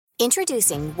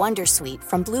Introducing Wondersuite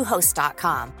from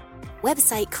Bluehost.com.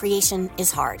 Website creation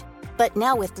is hard, but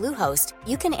now with Bluehost,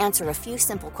 you can answer a few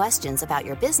simple questions about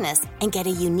your business and get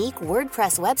a unique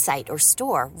WordPress website or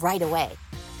store right away.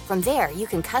 From there, you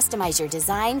can customize your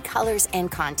design, colors,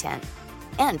 and content.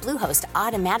 And Bluehost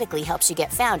automatically helps you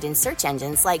get found in search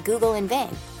engines like Google and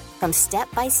Bing. From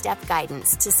step-by-step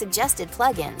guidance to suggested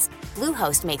plugins,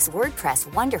 Bluehost makes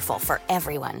WordPress wonderful for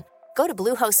everyone. Go to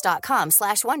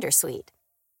bluehost.com/wondersuite.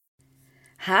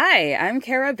 Hi, I'm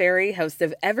Kara Berry, host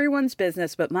of Everyone's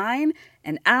Business But Mine,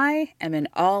 and I am an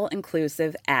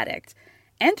all-inclusive addict.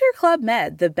 Enter Club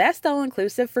Med, the best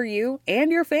all-inclusive for you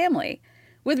and your family.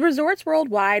 With resorts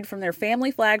worldwide, from their family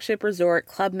flagship resort,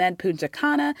 Club Med Punta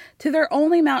Cana, to their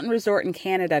only mountain resort in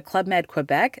Canada, Club Med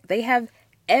Quebec, they have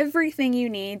everything you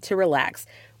need to relax.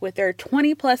 With their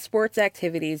 20-plus sports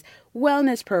activities,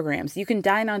 wellness programs, you can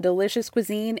dine on delicious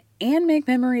cuisine and make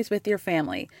memories with your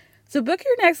family. So book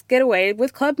your next getaway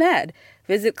with Club Med.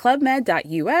 Visit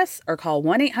clubmed.us or call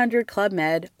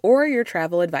 1-800-CLUB-MED or your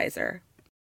travel advisor.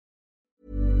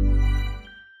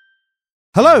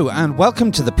 Hello and welcome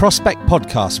to the Prospect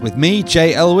Podcast with me,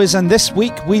 Jay Elwes, and this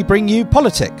week we bring you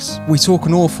politics. We talk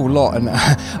an awful lot, and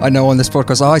I know on this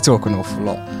podcast I talk an awful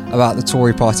lot about the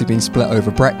Tory party being split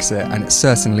over Brexit, and it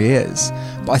certainly is.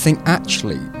 But I think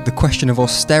actually the question of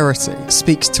austerity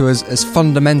speaks to us as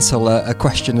fundamental a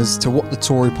question as to what the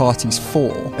Tory party's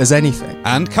for as anything.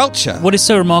 And culture. What is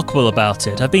so remarkable about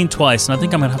it, I've been twice and I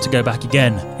think I'm going to have to go back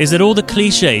again, is that all the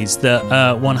cliches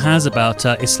that one has about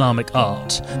Islamic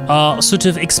art are sort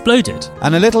of exploded.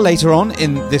 And a little later on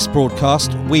in this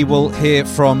broadcast, we will hear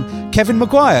from Kevin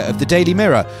Maguire of the Daily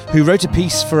Mirror, who wrote a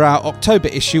piece for our October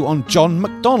issue on John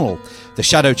McDonnell, the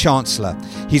Shadow Chancellor.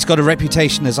 He's got a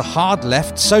reputation as a hard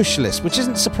left socialist, which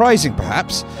isn't surprising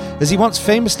perhaps, as he once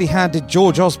famously handed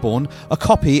George Osborne a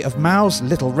copy of Mao's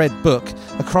Little Red Book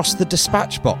across the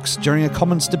dispatch box during a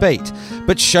Commons debate.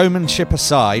 But showmanship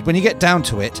aside, when you get down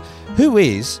to it, who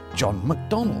is John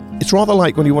McDonnell? It's rather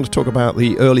like when you want to talk about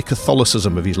the early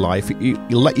Catholicism of his life.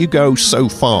 He'll let you go so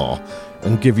far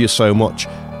and give you so much,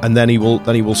 and then he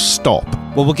will stop.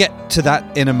 Well, we'll get to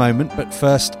that in a moment, but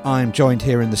first I'm joined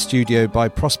here in the studio by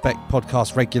Prospect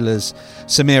Podcast regulars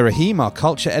Samir Rahim, our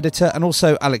culture editor, and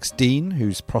also Alex Dean,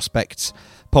 who's Prospect's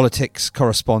politics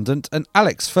correspondent. And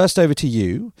Alex, first over to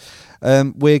you.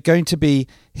 We're going to be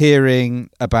hearing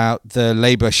about the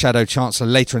Labour Shadow Chancellor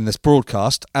later in this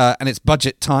broadcast, and it's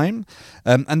budget time,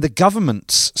 and the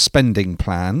government's spending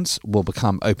plans will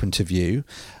become open to view.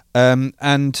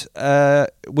 And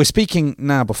we're speaking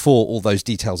now before all those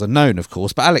details are known, of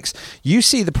course. But Alex, you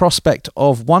see the prospect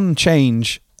of one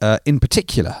change in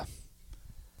particular.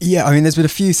 Yeah, I mean, there's been a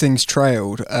few things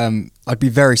trailed. I'd be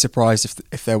very surprised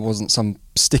if there wasn't some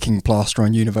sticking plaster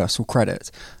on universal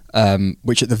credit,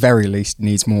 which at the very least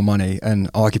needs more money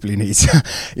and arguably needs,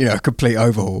 a complete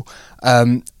overhaul.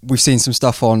 We've seen some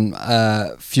stuff on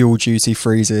fuel duty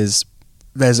freezes.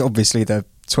 There's obviously the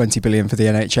 20 billion for the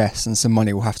NHS, and some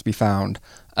money will have to be found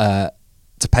to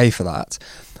pay for that.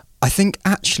 I think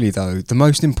actually, though, the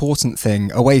most important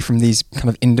thing, away from these kind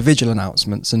of individual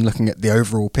announcements and looking at the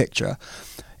overall picture,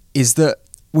 is that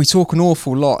we talk an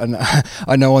awful lot, and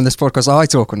I know on this podcast I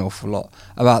talk an awful lot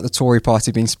about the Tory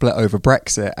party being split over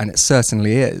Brexit, and it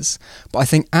certainly is. But I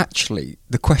think actually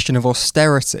the question of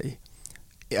austerity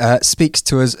speaks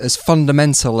to us as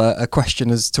fundamental a question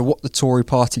as to what the Tory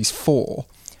party's for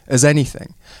as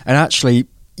anything. And actually,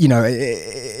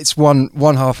 it's one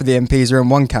half of the MPs are in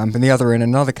one camp and the other in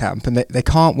another camp, and they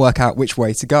can't work out which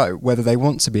way to go, whether they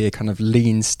want to be a kind of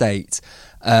lean state,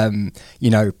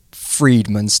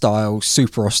 Friedman style,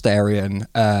 super austerian,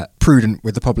 prudent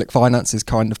with the public finances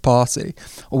kind of party,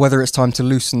 or whether it's time to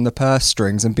loosen the purse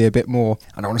strings and be a bit more,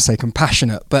 I don't want to say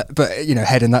compassionate, but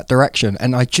head in that direction.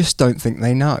 And I just don't think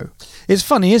they know. It's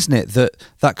funny, isn't it,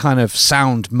 that kind of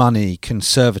sound money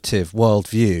conservative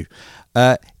worldview,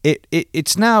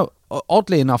 it's now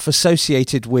oddly enough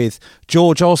associated with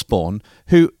George Osborne,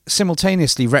 who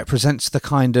simultaneously represents the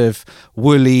kind of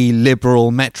woolly, liberal,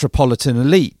 metropolitan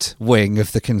elite wing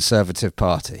of the Conservative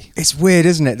Party. It's weird,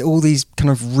 isn't it? All these kind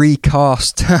of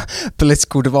recast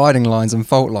political dividing lines and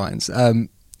fault lines.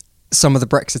 Some of the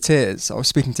Brexiteers, I was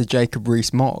speaking to Jacob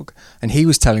Rees-Mogg, and he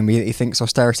was telling me that he thinks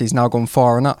austerity has now gone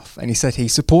far enough, and he said he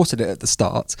supported it at the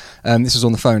start. This was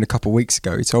on the phone a couple of weeks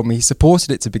ago. He told me he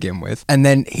supported it to begin with, and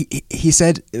then he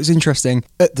said it was interesting.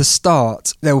 At the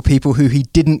start, there were people who he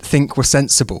didn't think were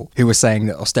sensible who were saying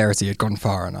that austerity had gone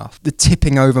far enough. The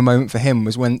tipping over moment for him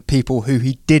was when people who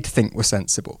he did think were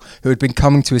sensible, who had been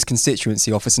coming to his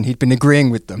constituency office and he'd been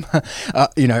agreeing with them,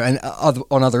 and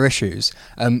on other issues,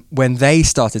 when they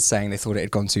started saying saying they thought it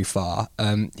had gone too far,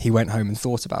 he went home and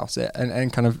thought about it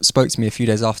and kind of spoke to me a few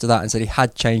days after that and said he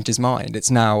had changed his mind. It's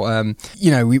now,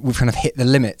 we've kind of hit the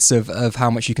limits of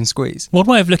how much you can squeeze. One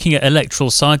way of looking at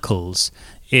electoral cycles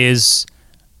is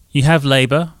you have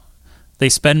Labour, they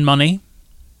spend money,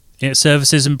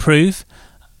 services improve,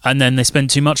 and then they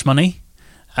spend too much money,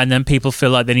 and then people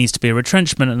feel like there needs to be a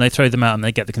retrenchment and they throw them out and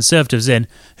they get the Conservatives in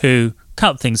who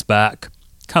cut things back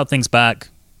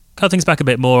a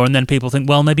bit more, and then people think,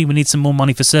 well, maybe we need some more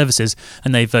money for services,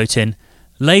 and they vote in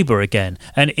Labour again.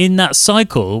 And in that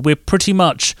cycle, we're pretty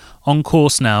much on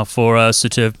course now for a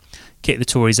sort of kick the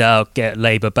Tories out, get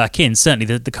Labour back in.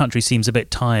 Certainly the country seems a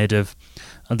bit tired of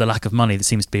the lack of money that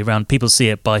seems to be around. People see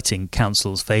it biting,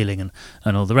 councils failing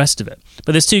and all the rest of it.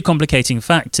 But there's two complicating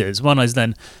factors. One is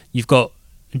then you've got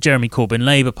Jeremy Corbyn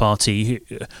Labour Party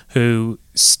who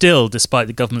still, despite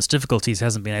the government's difficulties,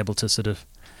 hasn't been able to sort of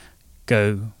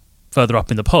go further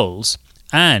up in the polls,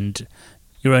 and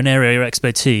your own area, your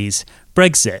expertise,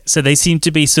 Brexit. So they seem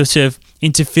to be sort of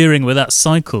interfering with that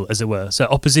cycle, as it were. So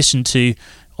opposition to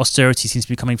austerity seems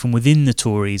to be coming from within the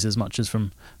Tories as much as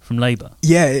from Labour.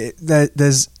 Yeah,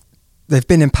 they've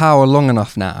been in power long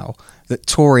enough now that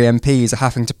Tory MPs are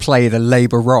having to play the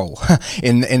Labour role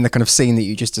in the kind of scene that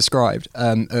you just described,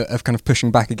 of kind of pushing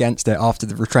back against it after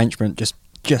the retrenchment.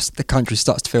 Just the country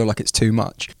starts to feel like it's too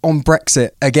much. On Brexit,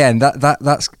 again,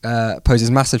 that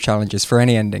poses massive challenges for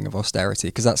any ending of austerity,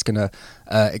 because that's going to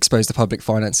expose the public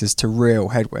finances to real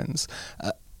headwinds.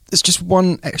 There's just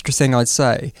one extra thing I'd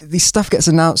say. This stuff gets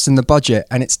announced in the budget,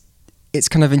 and it's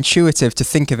kind of intuitive to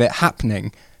think of it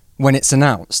happening when it's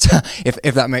announced,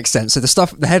 if that makes sense. So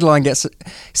the headline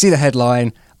see the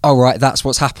headline, oh right, that's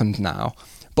what's happened now.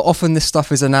 But often this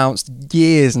stuff is announced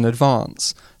years in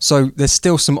advance. So there's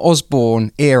still some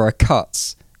Osborne era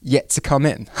cuts yet to come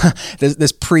in.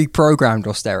 there's pre-programmed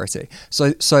austerity.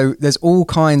 So there's all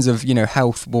kinds of,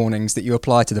 health warnings that you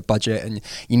apply to the budget, and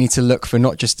you need to look for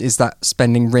not just is that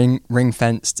spending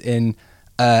ring-fenced in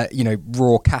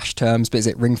raw cash terms, but is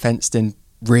it ring-fenced in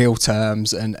real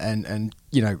terms, and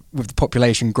with the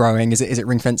population growing, is it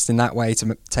ring-fenced in that way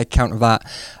to take account of that?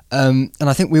 And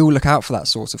I think we all look out for that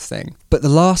sort of thing. But the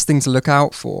last thing to look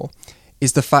out for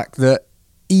is the fact that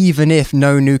even if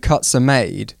no new cuts are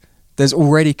made, there's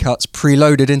already cuts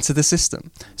preloaded into the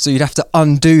system. So you'd have to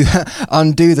undo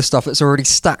the stuff that's already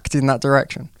stacked in that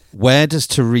direction. Where does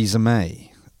Theresa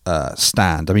May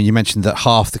stand? I mean, you mentioned that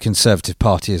half the Conservative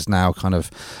Party is now kind of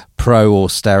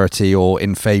pro-austerity or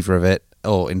in favour of it,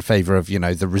 or in favour of,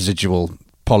 the residual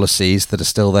policies that are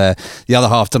still there. The other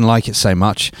half doesn't like it so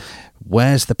much.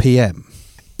 Where's the PM?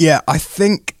 Yeah, I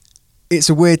think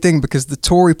it's a weird thing because the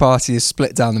Tory party is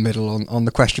split down the middle on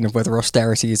the question of whether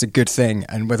austerity is a good thing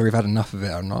and whether we've had enough of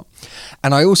it or not.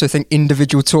 And I also think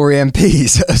individual Tory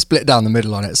MPs are split down the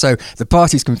middle on it. So the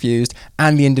party's confused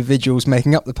and the individuals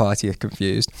making up the party are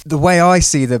confused. The way I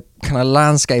see the kind of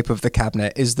landscape of the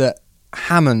cabinet is that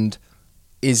Hammond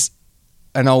is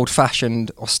an old-fashioned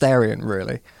austerian,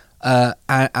 really.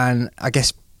 And I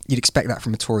guess you'd expect that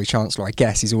from a Tory chancellor. I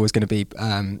guess he's always going to be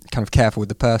kind of careful with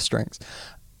the purse strings.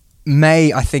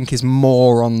 May, I think, is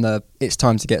more on the it's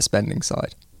time to get spending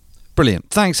side. Brilliant.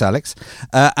 Thanks, Alex.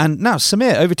 And now,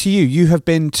 Samir, over to you. You have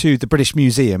been to the British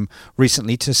Museum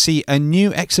recently to see a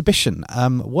new exhibition.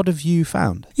 What have you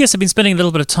found? Yes, I've been spending a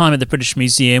little bit of time at the British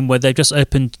Museum, where they've just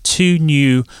opened 2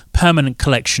 new permanent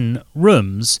collection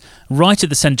rooms right at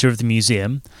the centre of the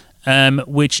museum,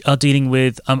 which are dealing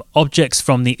with objects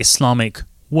from the Islamic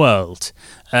world.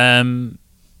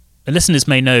 Listeners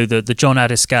may know that the John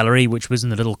Addis Gallery, which was in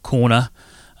the little corner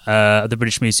of the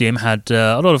British Museum, had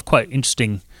a lot of quite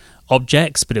interesting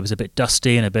objects, but it was a bit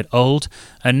dusty and a bit old.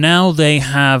 And now they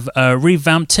have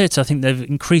revamped it. I think they've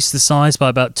increased the size by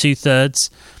about 2/3,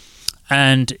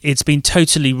 and it's been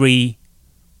totally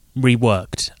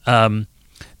reworked.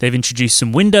 They've introduced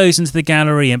some windows into the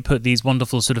gallery and put these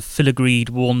wonderful sort of filigreed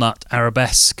walnut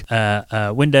arabesque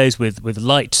windows with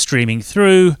light streaming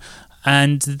through.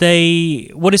 And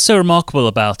what is so remarkable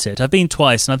about it, I've been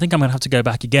twice, and I think I'm going to have to go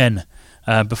back again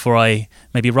before I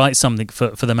maybe write something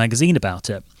for the magazine about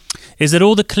it, is that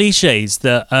all the cliches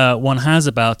that one has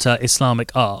about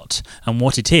Islamic art and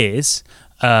what it is,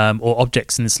 or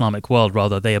objects in the Islamic world,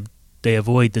 rather, they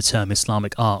avoid the term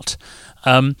Islamic art,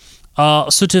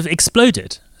 are sort of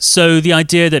exploded. So the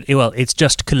idea that, it's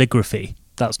just calligraphy,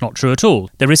 that's not true at all.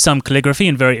 There is some calligraphy,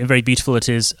 and very, very beautiful it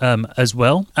is as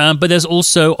well. But there's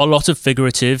also a lot of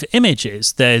figurative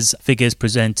images. There's figures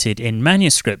presented in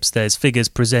manuscripts. There's figures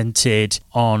presented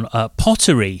on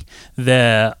pottery.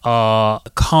 There are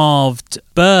carved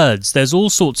birds. There's all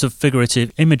sorts of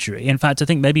figurative imagery. In fact, I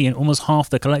think maybe in almost half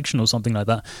the collection or something like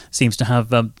that seems to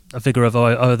have a figure of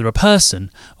either a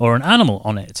person or an animal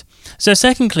on it. So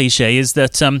second cliche is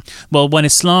that, when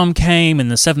Islam came in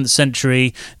the 7th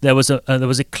century, there was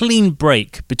a clean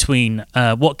break between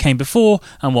what came before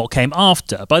and what came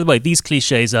after. By the way, these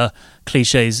cliches are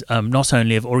cliches not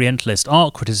only of Orientalist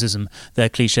art criticism, they're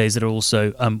cliches that are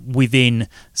also within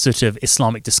sort of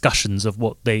Islamic discussions of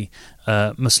what they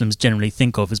Muslims generally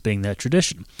think of as being their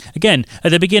tradition. Again,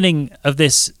 at the beginning of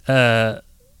this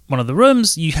one of the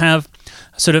rooms, you have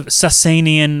sort of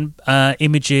Sasanian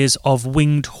images of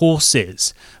winged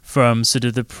horses from sort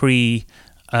of the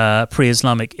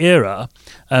pre-Islamic era,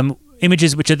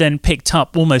 images which are then picked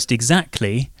up almost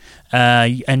exactly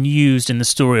and used in the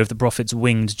story of the Prophet's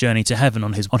winged journey to heaven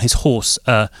on his horse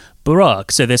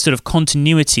Buraq. So there's sort of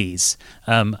continuities,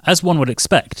 as one would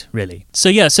expect, really. So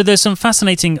there's some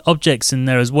fascinating objects in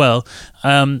there as well.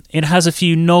 It has a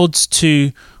few nods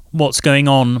to what's going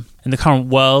on in the current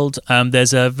world.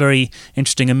 There's a very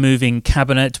interesting and moving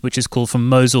cabinet which is called From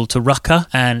Mosul to Raqqa,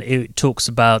 and it talks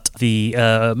about the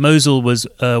Mosul was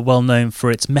well known for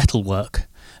its metalwork,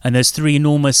 and there's 3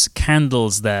 enormous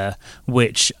candles there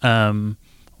which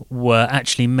were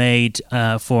actually made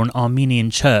for an Armenian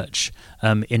church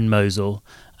in Mosul.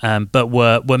 But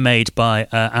were made by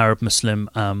Arab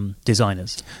Muslim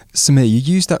designers. Samir, you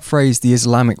used that phrase, the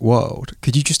Islamic world.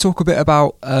 Could you just talk a bit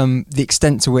about the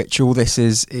extent to which all this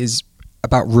is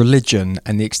about religion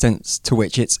and the extent to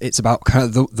which it's about kind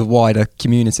of the wider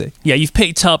community? Yeah, you've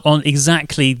picked up on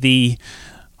exactly the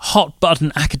hot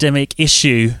button academic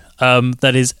issue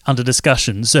that is under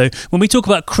discussion. So when we talk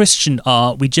about Christian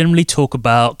art, we generally talk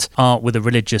about art with a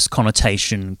religious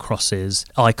connotation, crosses,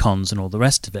 icons, and all the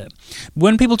rest of it.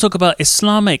 When people talk about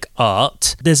Islamic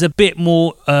art, there's a bit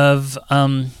more of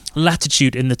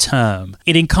latitude in the term.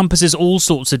 It encompasses all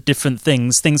sorts of different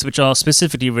things which are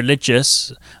specifically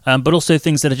religious, but also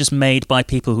things that are just made by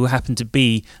people who happen to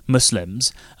be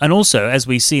Muslims. And also, as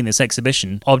we see in this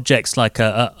exhibition, objects like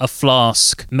a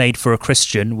flask made for a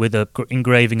Christian with an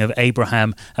engraving of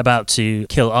Abraham about to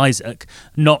kill Isaac,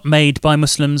 not made by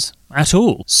Muslims at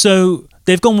all. So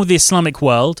they've gone with the Islamic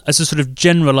world as a sort of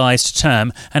generalised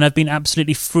term and have been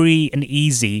absolutely free and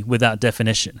easy with that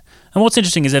definition. And what's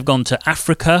interesting is they've gone to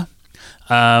Africa,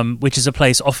 which is a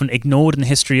place often ignored in the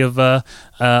history of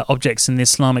objects in the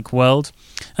Islamic world.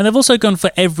 And they've also gone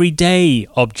for everyday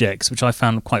objects, which I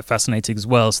found quite fascinating as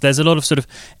well. So there's a lot of sort of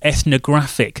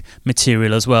ethnographic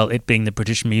material as well, it being the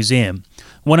British Museum.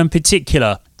 One in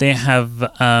particular, they have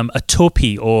a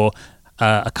topi, or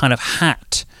a kind of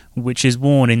hat, which is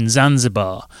worn in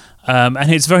Zanzibar.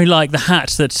 And it's very like the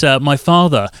hat that my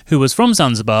father, who was from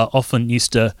Zanzibar, often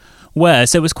used to wear.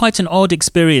 So it was quite an odd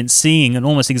experience seeing an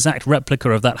almost exact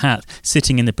replica of that hat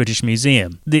sitting in the British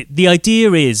Museum. The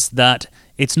idea is that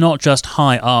it's not just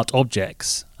high art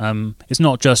objects. It's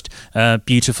not just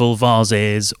beautiful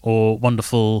vases or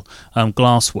wonderful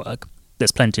glasswork.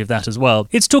 There's plenty of that as well.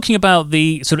 It's talking about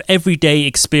the sort of everyday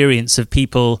experience of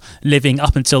people living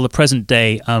up until the present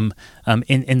day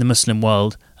in the Muslim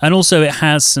world. And also it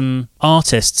has some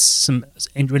artists, some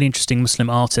really interesting Muslim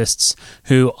artists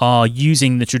who are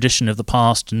using the tradition of the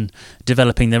past and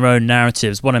developing their own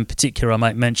narratives. One in particular I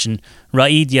might mention,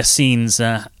 Raid Yassin's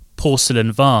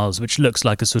porcelain vase, which looks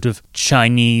like a sort of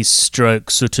Chinese stroke,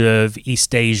 sort of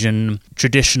East Asian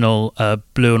traditional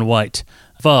blue and white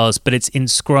vase, but it's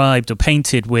inscribed or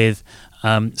painted with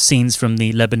scenes from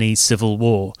the Lebanese Civil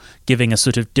War, giving a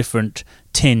sort of different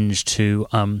tinge to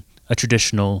a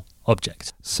traditional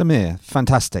object. Samir,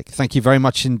 fantastic. Thank you very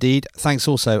much indeed. Thanks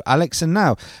also, Alex. And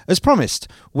now, as promised,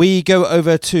 we go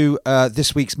over to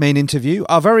this week's main interview,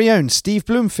 our very own Steve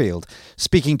Bloomfield,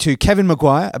 speaking to Kevin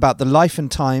Maguire about the life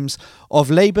and times of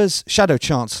Labour's Shadow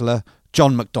Chancellor,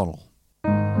 John McDonnell.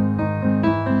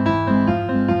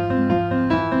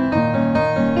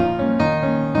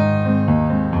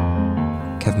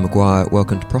 Kevin Maguire,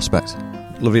 welcome to Prospect.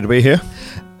 Lovely to be here.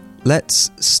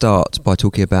 Let's start by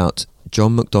talking about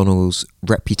John McDonnell's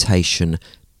reputation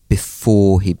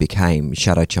before he became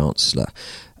Shadow Chancellor,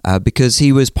 because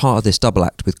he was part of this double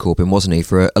act with Corbyn, wasn't he,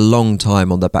 for a long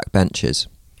time on the backbenches?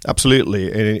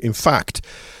 Absolutely. In fact,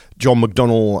 John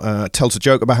McDonnell tells a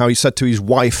joke about how he said to his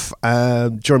wife,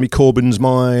 Jeremy Corbyn's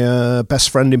my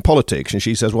best friend in politics. And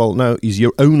she says, well, no, he's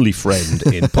your only friend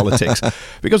in politics.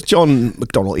 Because John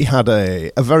McDonnell, he had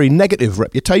a very negative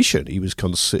reputation. He was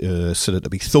considered to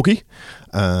be thuggy,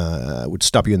 would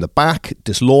stab you in the back,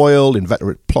 disloyal,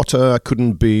 inveterate plotter,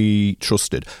 couldn't be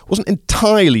trusted. Wasn't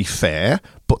entirely fair,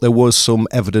 but there was some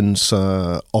evidence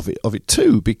of it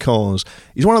too, because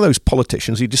he's one of those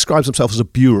politicians. He describes himself as a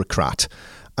bureaucrat.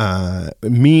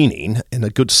 Meaning, in a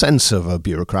good sense of a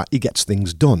bureaucrat, he gets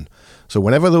things done. So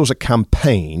whenever there was a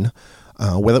campaign,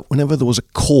 whenever there was a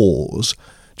cause,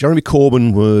 Jeremy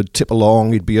Corbyn would tip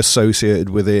along, he'd be associated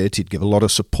with it, he'd give a lot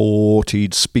of support,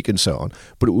 he'd speak and so on.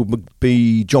 But it would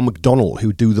be John McDonnell who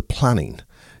would do the planning.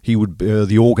 He would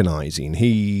the organising.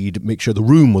 He'd make sure the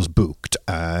room was booked.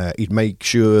 He'd make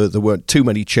sure there weren't too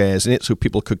many chairs in it, so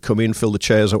people could come in, fill the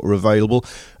chairs that were available.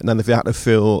 And then if they had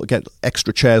to get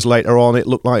extra chairs later on, it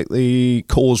looked like the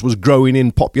cause was growing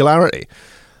in popularity.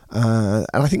 And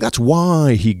I think that's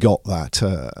why he got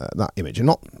that image. And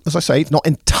not, as I say, not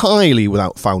entirely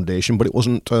without foundation, but it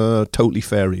wasn't totally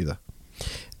fair either.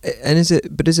 And is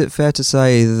it fair to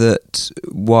say that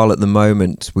while at the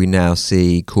moment we now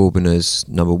see Corbyn as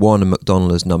number one and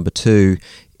McDonnell as number two,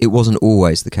 it wasn't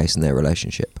always the case in their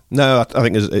relationship? No, I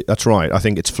think that's right. I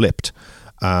think it's flipped.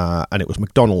 And it was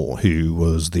McDonnell who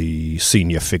was the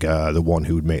senior figure, the one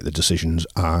who would make the decisions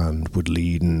and would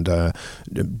lead. And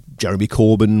Jeremy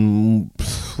Corbyn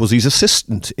was his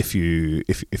assistant, if you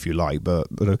like. But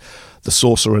the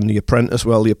Sorcerer and the Apprentice,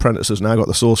 well, the Apprentice has now got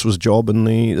the Sorcerer's job, and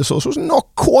the Sorcerer's not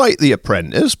quite the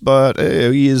Apprentice, but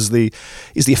he's the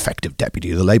effective deputy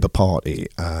of the Labour Party.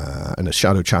 And as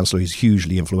Shadow Chancellor, he's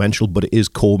hugely influential, but it is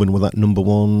Corbyn with that number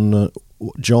one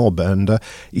job, and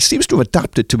he seems to have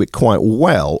adapted to it quite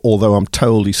well, although I'm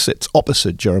told he sits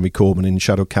opposite Jeremy Corbyn in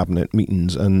Shadow Cabinet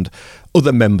meetings, and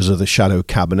other members of the Shadow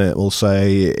Cabinet will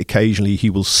say occasionally he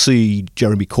will see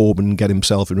Jeremy Corbyn get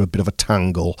himself in a bit of a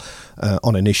tangle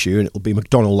on an issue, and it'll be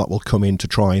McDonnell that will come in to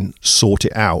try and sort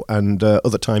it out. And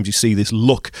other times you see this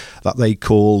look that they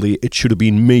call the "it should have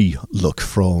been me" look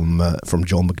from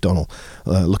John McDonnell,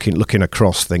 looking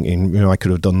across, thinking, I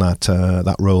could have done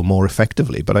that role more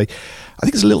effectively. But I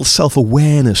think there's a little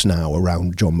self-awareness now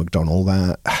around John McDonnell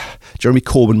that Jeremy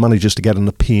Corbyn manages to get an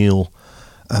appeal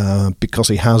because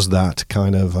he has that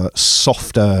kind of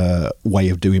softer way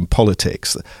of doing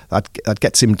politics that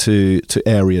gets him to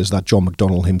areas that John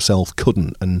McDonnell himself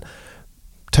couldn't, and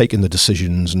taking the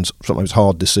decisions, and sometimes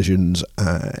hard decisions,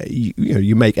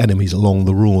 you make enemies along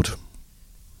the road.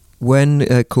 When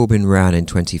Corbyn ran in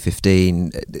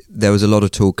 2015, there was a lot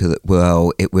of talk that,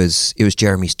 well, it was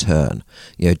Jeremy's turn.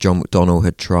 John McDonnell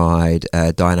had tried,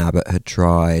 Diane Abbott had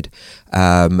tried,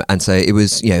 and so it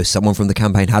was, someone from the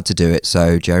campaign had to do it.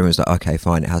 So Jeremy was like, okay,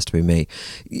 fine, it has to be me.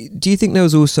 Do you think there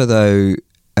was also, though,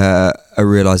 a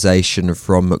realisation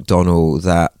from McDonnell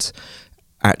that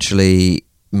actually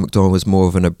McDonnell was more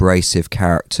of an abrasive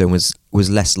character and was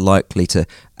less likely to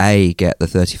A, get the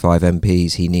 35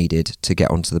 MPs he needed to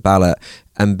get onto the ballot,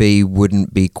 and B,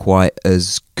 wouldn't be quite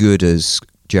as good as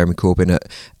Jeremy Corbyn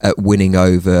at winning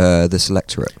over the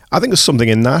electorate? I think there's something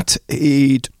in that.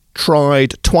 He'd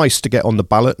tried twice to get on the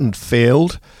ballot and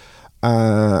failed,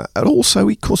 and also,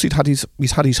 of course, he's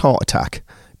had his heart attack.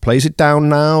 Plays it down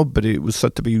now, but it was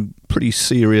said to be pretty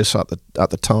serious at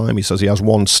the time. He says he has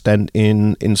one stent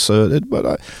inserted, but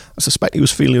I suspect he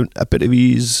was feeling a bit of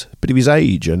his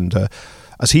age. And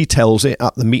as he tells it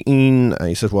at the meeting,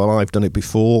 he says, "Well, I've done it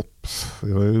before.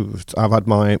 I've had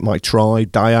my try.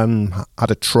 Diane had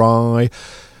a try.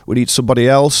 We need somebody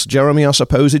else. Jeremy, I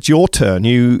suppose it's your turn.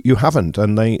 You haven't."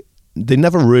 And they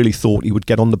never really thought he would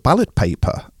get on the ballot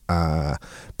paper.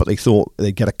 But they thought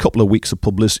they'd get a couple of weeks of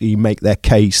publicity, make their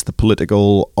case, the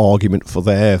political argument for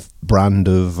their brand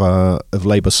of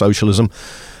Labour socialism,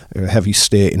 heavy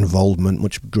state involvement,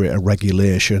 much greater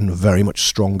regulation, very much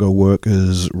stronger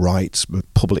workers' rights,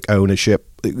 public ownership.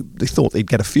 They thought they'd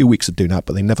get a few weeks of doing that,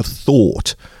 but they never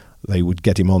thought they would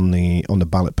get him on the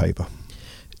ballot paper.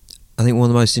 I think one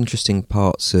of the most interesting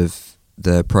parts of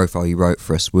the profile you wrote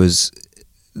for us was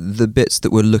the bits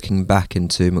that were looking back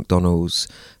into McDonnell's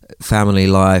family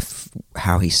life,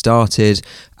 how he started,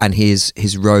 and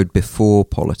his road before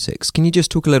politics. Can you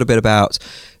just talk a little bit about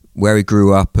where he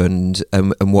grew up and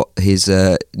what his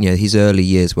early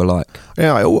years were like?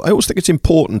 Yeah, I always think it's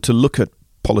important to look at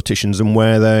politicians and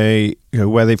where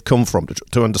they've come from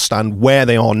to understand where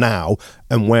they are now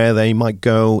and where they might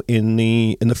go in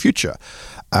the future.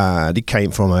 He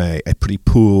came from a pretty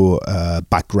poor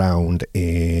background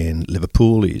in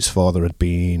Liverpool. His father had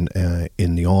been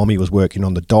in the army, was working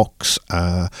on the docks.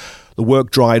 There the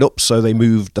work dried up, so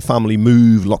the family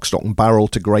moved lock, stock and barrel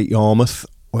to Great Yarmouth,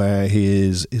 where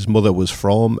his mother was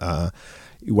from.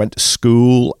 He went to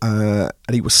school, and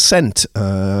he was sent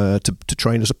to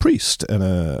train as a priest in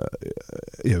a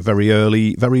very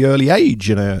early age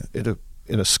in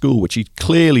a school which he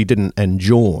clearly didn't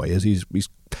enjoy, as he's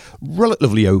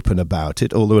relatively open about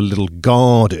it, although a little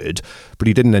guarded, but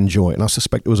he didn't enjoy it. And I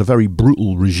suspect it was a very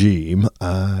brutal regime,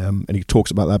 and he talks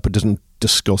about that, but doesn't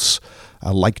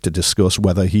like to discuss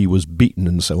whether he was beaten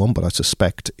and so on. But I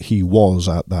suspect he was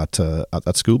at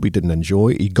that school, but he didn't enjoy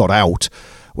it. He got out,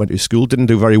 went to school, didn't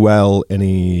do very well in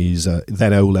his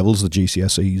then O-levels, the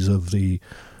GCSEs of the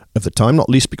time, not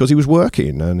least because he was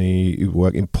working, and he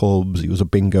worked in pubs, he was a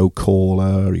bingo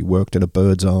caller, he worked in a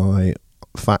bird's eye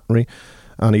factory,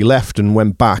 and he left and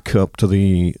went back up to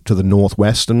the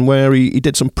northwest, and where he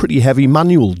did some pretty heavy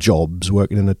manual jobs,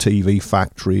 working in a TV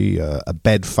factory, a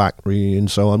bed factory, and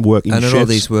so on, working shifts. And a lot of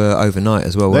these were overnight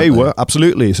as well, They weren't they? were,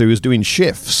 absolutely. So he was doing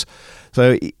shifts.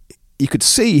 So you could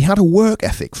see he had a work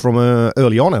ethic from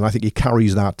early on, and I think he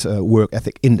carries that work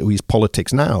ethic into his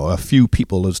politics now. A few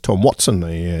people, as Tom Watson,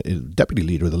 the deputy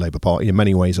leader of the Labour Party, in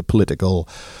many ways a political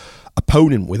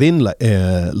opponent within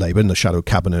Labour in the shadow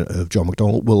cabinet of John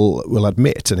McDonnell, will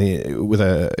admit, and with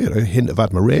a hint of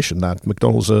admiration, that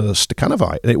McDonnell's a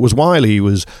Stakhanovite. And it was while he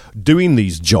was doing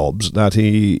these jobs that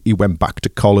he went back to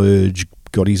college,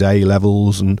 got his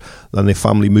A-levels, and then the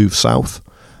family moved south.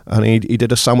 And he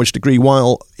did a sandwich degree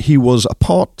while he was a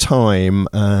part-time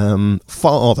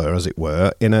father, as it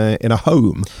were, in a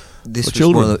home. This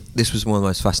was one of the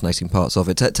most fascinating parts of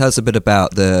it. Tell us a bit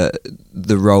about the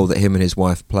role that him and his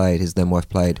then wife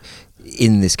played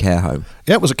in this care home.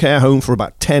 Yeah, it was a care home for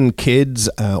about 10 kids,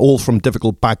 all from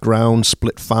difficult backgrounds,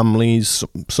 split families.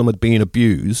 Some had been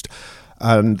abused.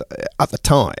 And at the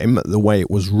time, the way it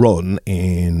was run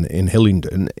in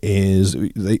Hillingdon is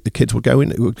the kids would go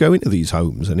into these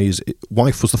homes, and his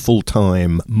wife was the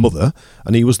full-time mother,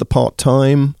 and he was the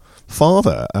part-time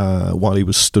father while he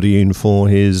was studying for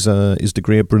his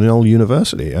degree at Brunel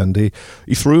University, and he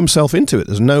threw himself into it.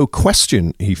 There's no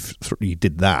question he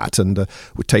did that, and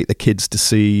would take the kids to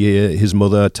see his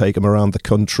mother, take them around the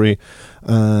country,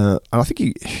 and I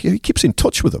think he keeps in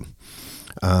touch with them.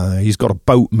 He's got a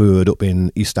boat moored up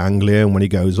in East Anglia, and when he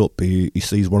goes up, he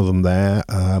sees one of them there.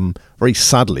 Very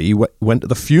sadly, he went to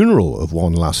the funeral of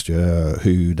one last year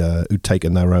who'd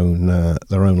taken their own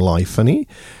life, and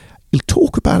he'll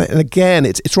talk about it. And again,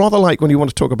 it's rather like when you want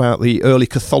to talk about the early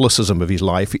Catholicism of his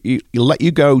life. He'll let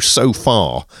you go so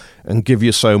far and give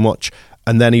you so much,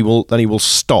 and then he will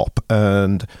stop.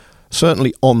 And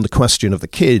certainly on the question of the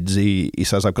kids, he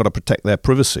says, "I've got to protect their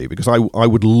privacy," because I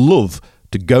would love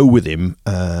to go with him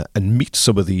and meet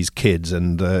some of these kids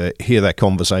and hear their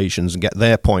conversations and get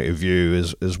their point of view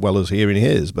as well as hearing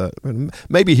his. But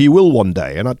maybe he will one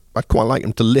day, and I'd quite like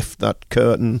him to lift that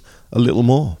curtain a little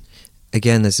more.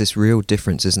 Again, there's this real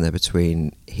difference, isn't there,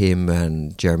 between him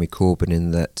and Jeremy Corbyn,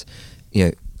 in that,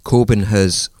 Corbyn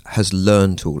has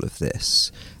learned all of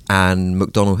this, and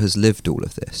McDonnell has lived all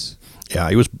of this. Yeah,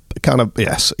 he was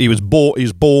he was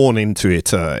born into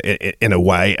it in a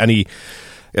way, and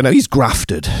he's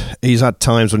grafted. He's had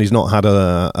times when he's not had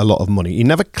a lot of money. He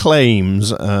never claims,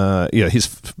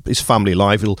 his family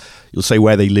life. He'll say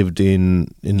where they lived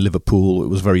in Liverpool, it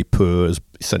was very poor, it was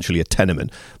essentially a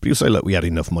tenement. But he'll say, look, we had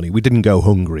enough money. We didn't go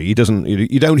hungry. You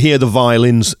don't hear the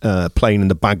violins playing in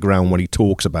the background when he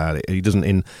talks about it. He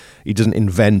doesn't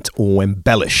invent or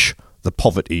embellish the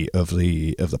poverty of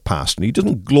the past, and he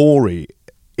doesn't glory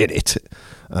in it.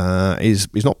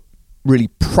 He's not really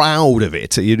proud of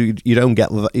it. You don't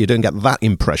get that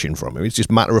impression from him. It's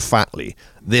just matter of factly,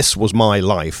 this was my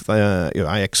life.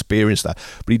 I experienced that.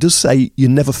 But he does say you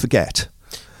never forget.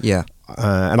 Yeah,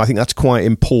 and I think that's quite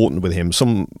important with him.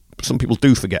 Some people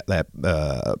do forget their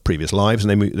previous lives,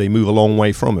 and they move a long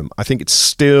way from him. I think it's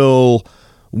still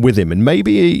with him, and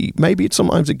maybe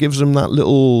sometimes it gives him that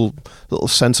little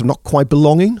sense of not quite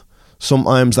belonging.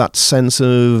 Sometimes that sense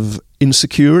of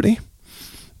insecurity.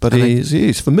 But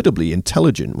he's formidably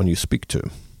intelligent when you speak to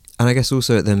him. And I guess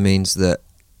also it then means that,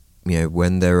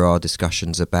 when there are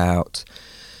discussions about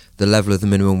the level of the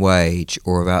minimum wage,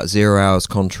 or about 0 hours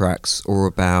contracts, or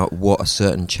about what a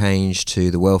certain change to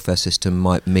the welfare system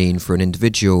might mean for an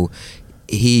individual,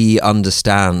 he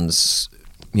understands,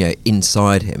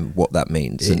 inside him what that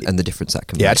means and the difference that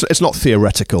can make. Yeah, it's not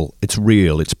theoretical. It's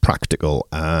real. It's practical.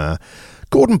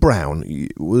 Gordon Brown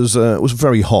was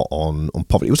very hot on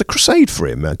poverty. It was a crusade for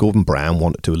him. Gordon Brown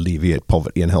wanted to alleviate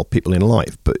poverty and help people in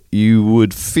life, but you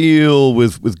would feel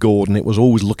with Gordon it was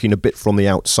always looking a bit from the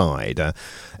outside,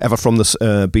 ever from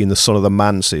being the son of the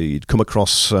man. So you'd come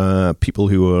across people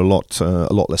who were a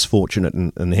lot less fortunate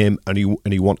than him, and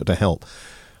he wanted to help.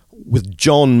 With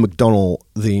John McDonnell,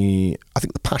 I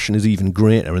think the passion is even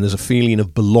greater, and there's a feeling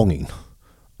of belonging.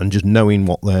 And just knowing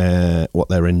what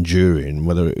they're enduring,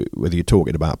 whether you're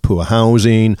talking about poor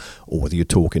housing, or whether you're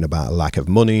talking about lack of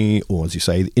money, or as you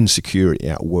say, insecurity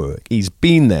at work. He's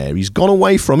been there. He's gone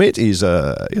away from it. He's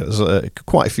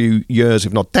quite a few years,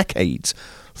 if not decades,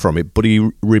 from it. But he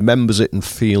remembers it and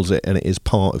feels it, and it is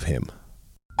part of him.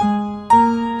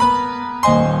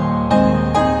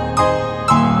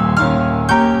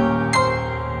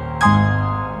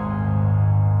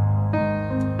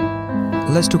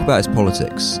 Let's talk about his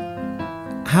politics.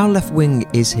 How left-wing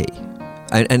is he?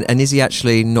 And is he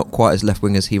actually not quite as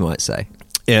left-wing as he might say?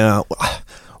 Yeah,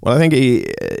 well, I think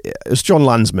it's John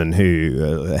Landsman,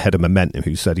 who head of Momentum,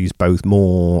 who said he's both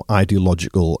more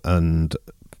ideological and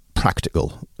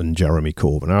practical than Jeremy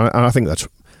Corbyn. And I think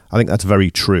that's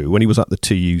very true. When he was at the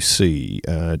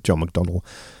TUC, John McDonnell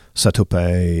set up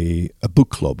a book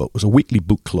club. It was a weekly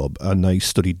book club, and they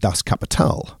studied Das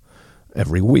Kapital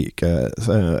every week.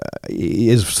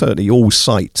 He always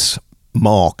cites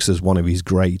Marx as one of his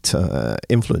great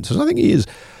influences. I think he is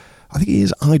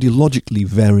ideologically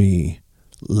very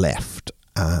left,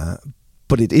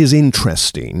 but it is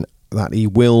interesting that he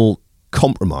will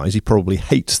compromise. He probably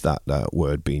hates that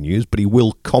word being used, but he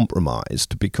will compromise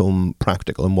to become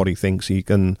practical in what he thinks he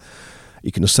can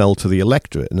sell to the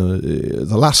electorate. And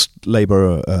the last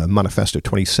Labour manifesto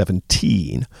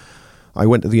 2017, I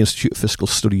went to the Institute of Fiscal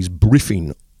Studies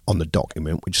briefing on the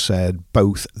document, which said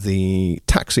both the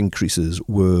tax increases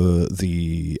were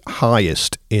the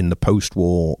highest in the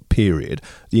post-war period.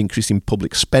 The increase in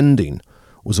public spending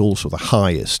was also the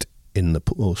highest in the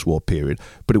post-war period,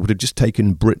 but it would have just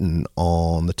taken Britain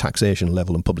on the taxation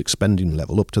level and public spending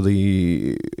level up to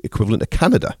the equivalent of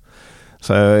Canada.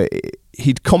 So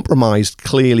he'd compromised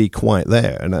clearly quite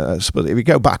there. And but if you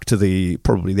go back to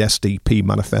probably the SDP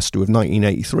manifesto of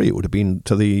 1983, it would have been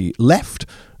to the left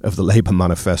of the Labour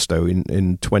manifesto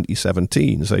in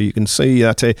 2017. So you can see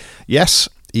that, yes,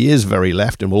 he is very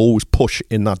left and will always push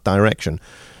in that direction.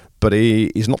 But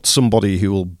he's not somebody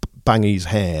who will bang his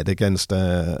head against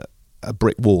a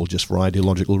brick wall just for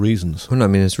ideological reasons. Well, no, I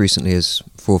mean, as recently as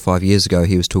 4 or 5 years ago,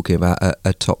 he was talking about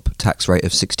a top tax rate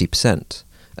of 60%.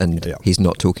 And he's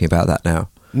not talking about that now.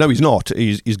 No, he's not.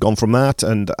 He's gone from that.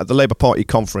 And at the Labour Party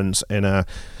conference, in a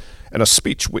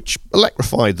speech which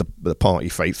electrified the party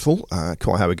faithful,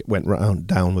 quite how it went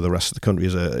down with the rest of the country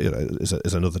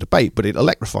is another debate. But it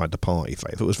electrified the party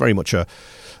faithful. It was very much a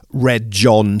Red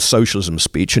John socialism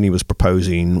speech, and he was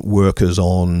proposing workers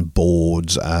on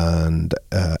boards and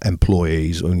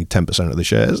employees only 10% of the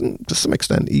shares. And to some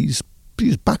extent, he's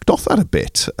backed off that a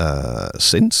bit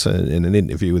since. In an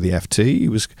interview with the FT, he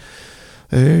was,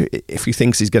 if he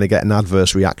thinks he's going to get an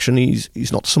adverse reaction,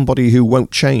 he's not somebody who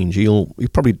won't change. He'll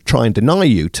probably try and deny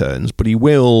U-turns, but he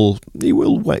will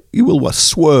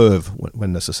swerve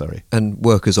when necessary. And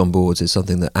workers on boards is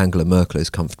something that Angela Merkel is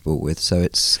comfortable with, so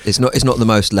it's not the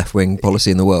most left-wing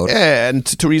policy in the world. Yeah, and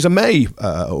Theresa May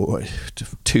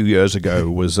 2 years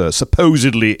ago was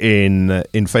supposedly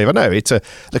in favour. No,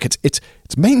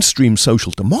 it's mainstream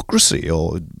social democracy,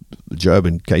 or the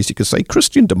German case you could say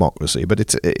Christian democracy.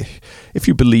 But if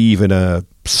you believe in a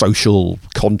social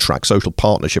contract, social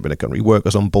partnership in a country,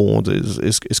 workers on board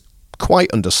is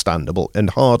quite understandable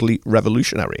and hardly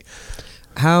revolutionary.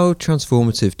 How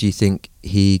transformative do you think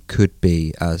he could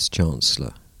be as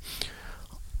Chancellor?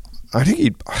 I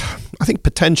think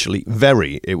potentially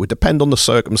very. It would depend on the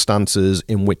circumstances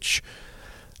in which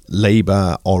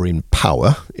Labour are in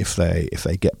power, if they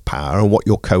get power, and what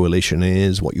your coalition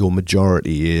is, what your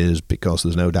majority is, because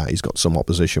there's no doubt he's got some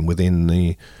opposition within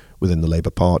the Labour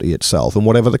Party itself, and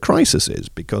whatever the crisis is.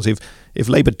 Because if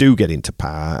Labour do get into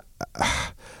power,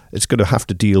 it's going to have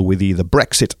to deal with either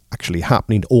Brexit actually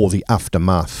happening or the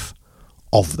aftermath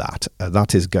of that.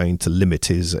 That is going to limit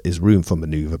his room for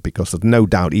manoeuvre, because there's no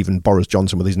doubt even Boris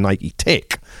Johnson with his Nike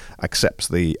tick accepts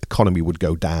the economy would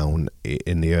go down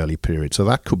in the early period. So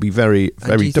that could be very,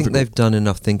 very difficult. Do you think they've done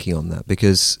enough thinking on that?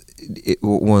 Because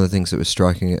one of the things that was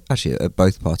striking, actually at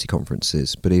both party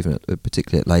conferences, but even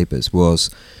particularly at Labour's, was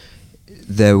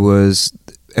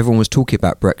everyone was talking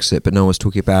about Brexit, but no one was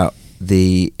talking about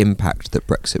the impact that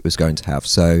Brexit was going to have.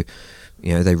 So,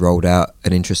 they rolled out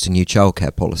an interesting new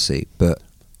childcare policy, but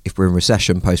if we're in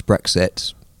recession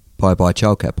post-Brexit, buy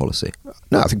childcare policy?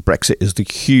 No, I think Brexit is the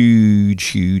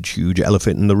huge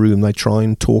elephant in the room they try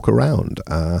and talk around.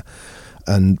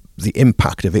 And the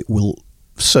impact of it will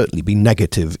certainly be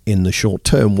negative in the short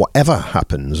term, whatever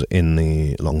happens in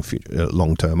the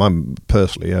long term. I'm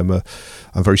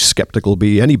very sceptical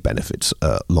be any benefits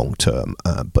long term,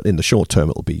 but in the short term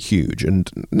it'll be huge. And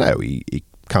no, he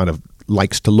kind of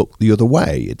likes to look the other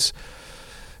way.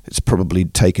 It's probably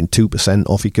taken 2%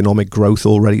 off economic growth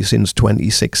already since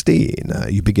 2016.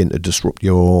 You begin to disrupt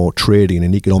your trading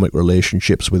and economic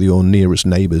relationships with your nearest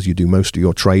neighbours you do most of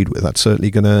your trade with. That's certainly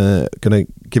going to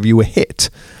give you a hit.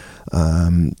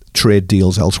 Trade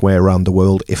deals elsewhere around the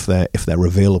world, if they're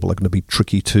available, are going to be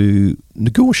tricky to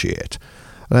negotiate.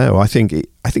 No, I think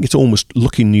it's almost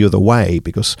looking the other way,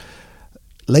 because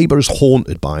Labour is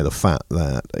haunted by the fact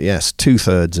that, yes,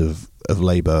 2/3 of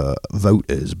Labour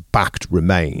voters backed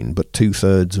Remain, but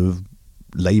 2/3 of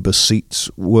Labour seats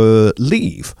were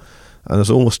Leave, and there's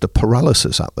almost a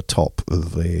paralysis at the top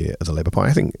of the Labour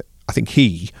Party. I think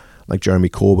he, like Jeremy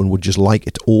Corbyn, would just like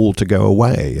it all to go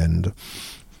away, and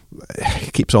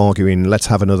he keeps arguing, let's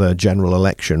have another general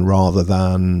election rather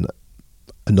than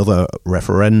another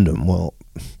referendum. Well,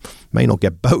 may not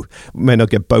get both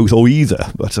or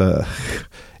either, but I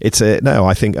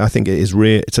think it is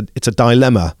it's a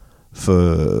dilemma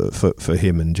for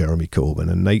him and Jeremy Corbyn,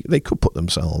 and they could put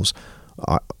themselves,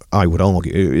 I would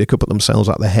argue, they could put themselves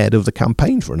at the head of the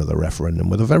campaign for another referendum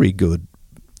with a very good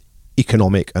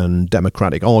economic and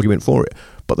democratic argument for it,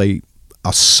 but they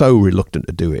are so reluctant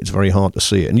to do it. It's very hard to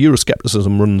see it, and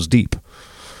Euroscepticism runs deep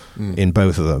in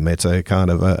both of them. It's a kind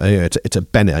of it's a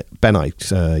Benite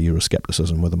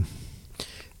Euroscepticism with them.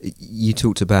 You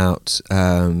talked about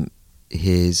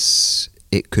his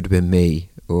 "it could have been me"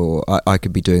 or I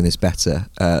could be doing this better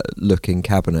look in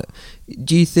cabinet.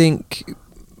 Do you think,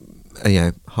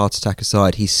 heart attack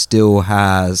aside, he still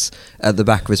has at the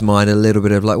back of his mind a little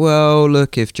bit of like, well,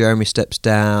 look, if Jeremy steps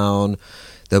down,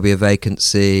 there'll be a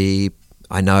vacancy.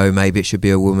 I know maybe it should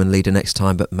be a woman leader next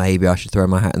time, but maybe I should throw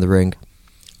my hat in the ring.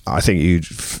 I think you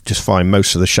just find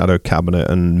most of the shadow cabinet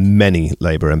and many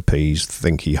Labour MPs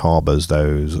think he harbours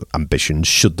those ambitions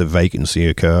should the vacancy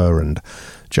occur, and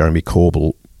Jeremy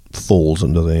Corbyn falls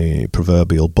under the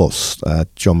proverbial bus.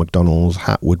 John McDonnell's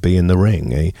hat would be in the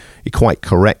ring. He quite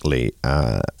correctly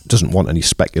doesn't want any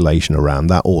speculation around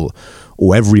that, or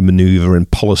every manoeuvre and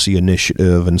policy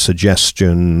initiative and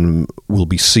suggestion will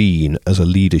be seen as a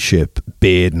leadership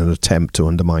bid and an attempt to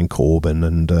undermine Corbyn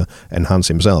and enhance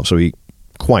himself. So he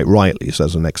quite rightly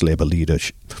says the next Labour leader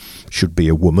should be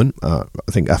a woman. I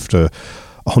think after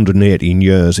 118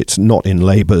 years, it's not in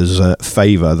Labour's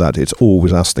favour that it's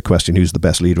always asked the question, who's the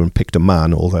best leader, and picked a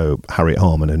man, although Harriet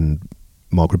Harman and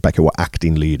Margaret Becker were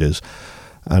acting leaders.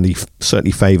 And he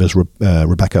certainly favours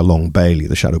Rebecca Long-Bailey,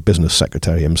 the shadow business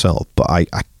secretary himself. But I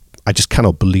just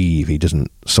cannot believe he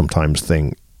doesn't sometimes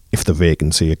think, if the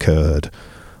vacancy occurred,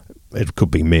 it could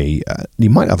be me. He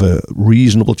might have a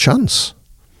reasonable chance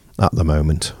at the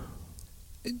moment.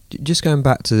 Just going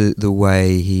back to the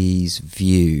way he's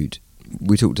viewed,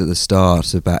 we talked at the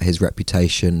start about his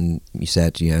reputation. You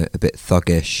said, a bit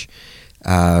thuggish,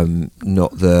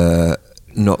 not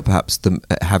perhaps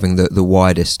having the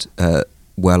widest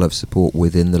well of support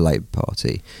within the Labour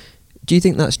Party. Do you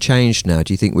think that's changed now?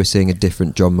 Do you think we're seeing a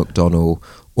different John McDonnell,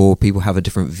 or people have a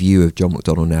different view of John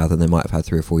McDonnell now than they might have had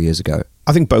 3 or 4 years ago?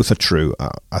 I think both are true.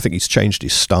 I think he's changed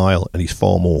his style, and he's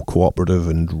far more cooperative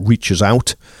and reaches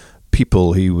out.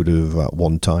 People he would have at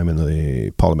one time in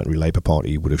the Parliamentary Labour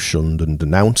Party would have shunned and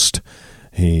denounced.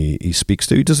 He speaks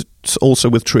to. He does it also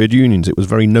with trade unions. It was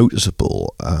very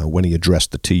noticeable when he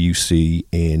addressed the TUC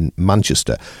in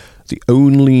Manchester. The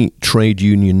only trade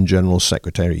union general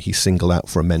secretary he singled out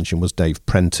for a mention was Dave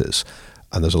Prentice.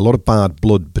 And there's a lot of bad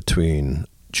blood between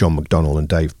John McDonnell and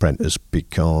Dave Prentice,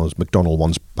 because McDonnell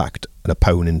once backed an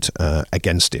opponent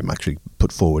against him, actually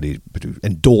put forward, he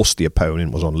endorsed the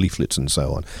opponent, was on leaflets and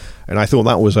so on. And I thought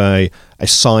that was a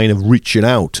sign of reaching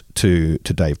out to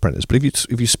Dave Prentice. But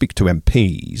if you speak to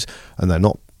MPs, and they're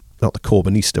not the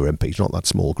Corbynista MPs, not that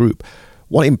small group,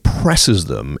 what impresses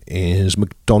them is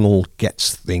McDonnell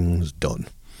gets things done.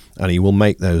 And he will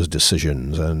make those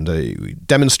decisions. And he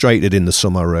demonstrated in the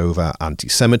summer over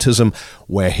anti-Semitism,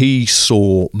 where he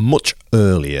saw much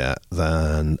earlier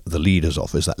than the leader's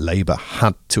office that Labour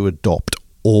had to adopt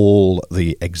all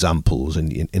the examples in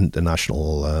the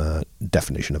international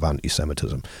definition of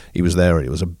anti-Semitism. He was there. It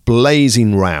was a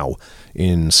blazing row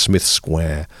in Smith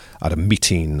Square at a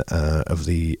meeting of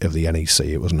the NEC.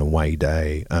 It was an away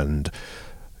day, and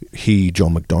he,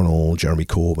 John McDonnell, Jeremy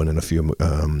Corbyn, and a few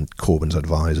Corbyn's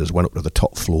advisors went up to the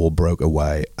top floor, broke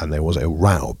away, and there was a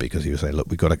row because he was saying, look,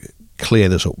 we've got to clear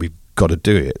this up. We've got to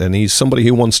do it. And he's somebody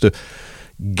who wants to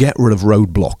get rid of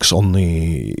roadblocks on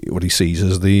the what he sees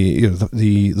as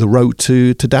the road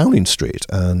to Downing Street,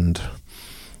 and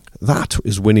that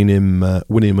is winning him a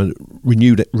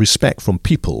renewed respect from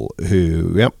people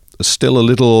who, are still a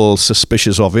little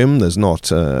suspicious of him. There's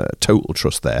not total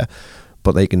trust there,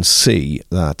 but they can see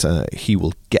that he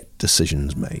will get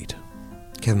decisions made.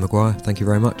 Kevin Maguire, thank you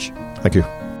very much. Thank you.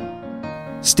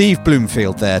 Steve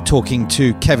Bloomfield there talking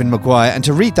to Kevin Maguire, and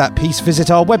to read that piece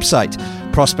visit our website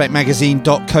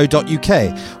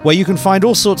prospectmagazine.co.uk, where you can find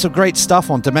all sorts of great stuff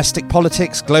on domestic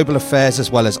politics, global affairs,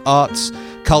 as well as arts,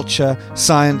 culture,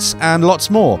 science and lots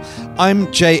more.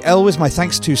 I'm Jay Elwes. My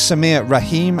thanks to Samir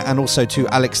Rahim and also to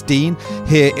Alex Dean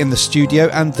here in the studio,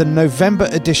 and the November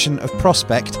edition of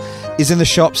Prospect is in the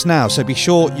shops now, so be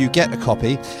sure you get a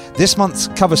copy. This month's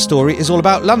cover story is all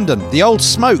about London, the old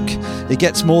smoke. It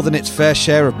gets more than its fair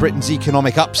share of Britain's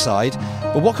economic upside,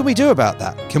 but what can we do about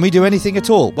that? Can we do anything at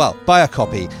all? Well, buy a copy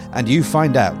and you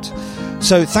find out.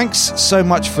 So thanks so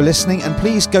much for listening, and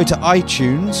please go to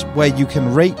iTunes where you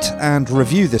can rate and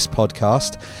review this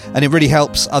podcast, and it really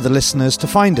helps other listeners to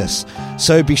find us.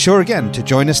 So be sure again to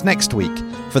join us next week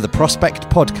for the Prospect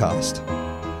Podcast.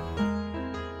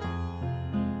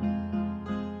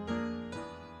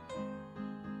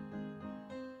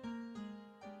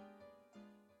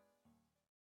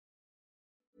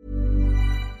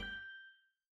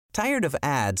 Tired of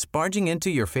ads barging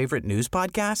into your favorite news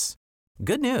podcasts?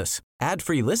 Good news.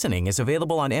 Ad-free listening is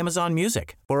available on Amazon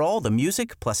Music for all the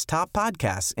music plus top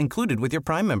podcasts included with your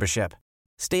Prime membership.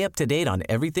 Stay up to date on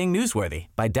everything newsworthy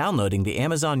by downloading the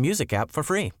Amazon Music app for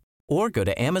free, or go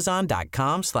to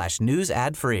amazon.com/news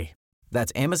ad free.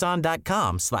 That's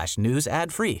amazon.com/news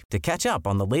ad free to catch up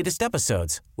on the latest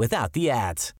episodes without the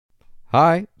ads.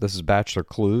 Hi, this is Bachelor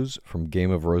Clues from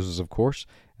Game of Roses, of course,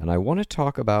 and I want to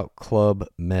talk about Club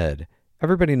Med.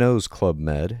 Everybody knows Club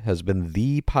Med has been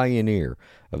the pioneer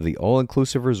of the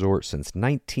all-inclusive resort since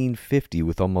 1950,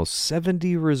 with almost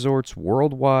 70 resorts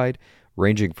worldwide,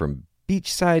 ranging from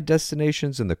beachside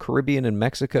destinations in the Caribbean and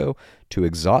Mexico to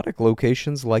exotic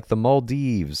locations like the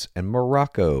Maldives and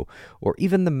Morocco, or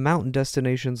even the mountain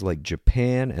destinations like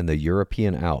Japan and the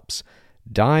European Alps.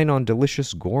 Dine on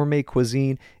delicious gourmet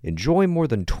cuisine, enjoy more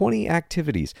than 20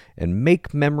 activities, and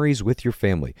make memories with your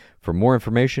family. For more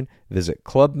information, visit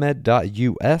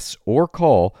clubmed.us or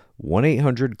call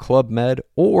 1-800-CLUB-MED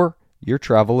or your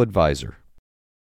travel advisor.